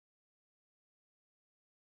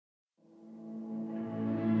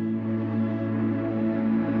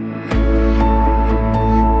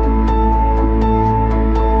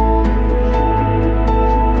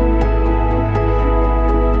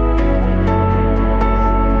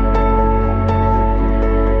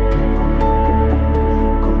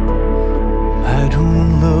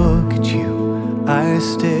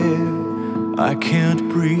I can't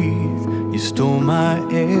breathe, you stole my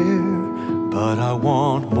air, but I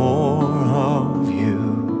want more of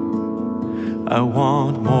you. I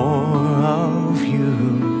want more of you.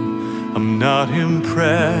 I'm not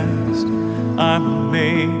impressed, I'm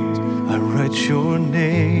amazed. I write your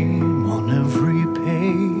name on every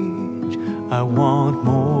page. I want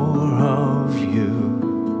more of you.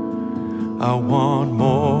 I want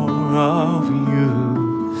more of you.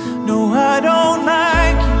 No, I don't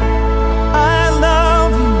like you. I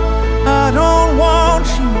love you. I don't want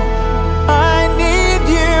you. I need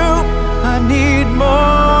you. I need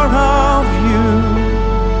more of you.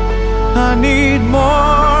 I need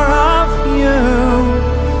more of you.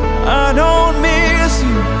 I don't miss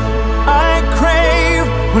you. I crave.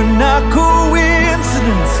 We're not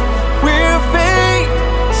coincidence. We're fate.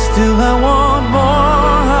 Still, I want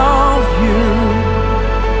more of you.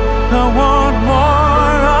 I want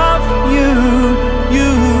more of you,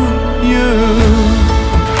 you, you.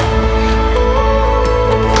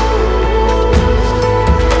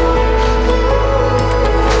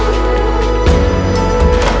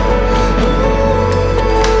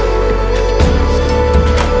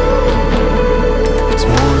 It's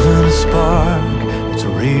more than a spark, it's a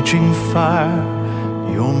raging fire.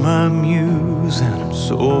 You're my muse and I'm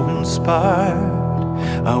so inspired.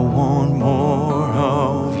 I want more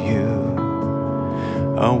of you.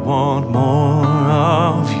 I want more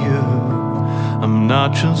of you. I'm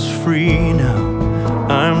not just free now,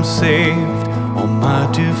 I'm saved. All my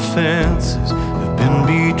defenses have been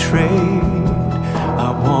betrayed. I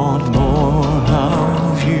want more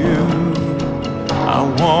of you. I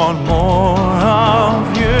want more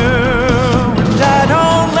of you. And I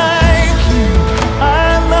don't like you. I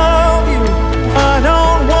love you. I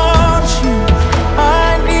don't want you. I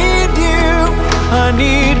need you. I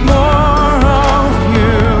need more of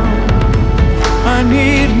you. I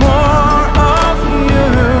need more of you.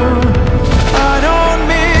 I don't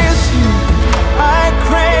miss you. I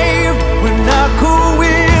crave. We're not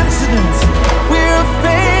coincidence. We're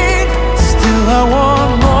fate. Still, I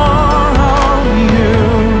want more of you.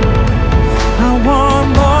 I want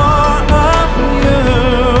more of you.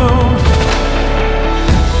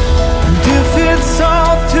 And if it's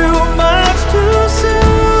all too much too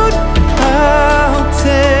soon, I'll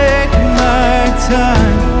take my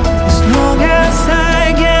time. As long as I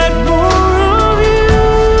get more of you.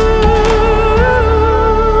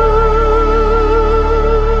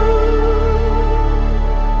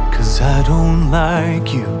 'Cause I don't like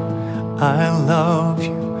you. I love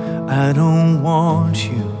you. I don't want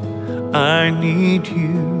you. I need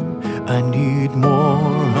you. I need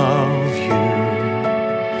more of you.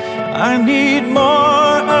 I need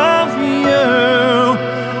more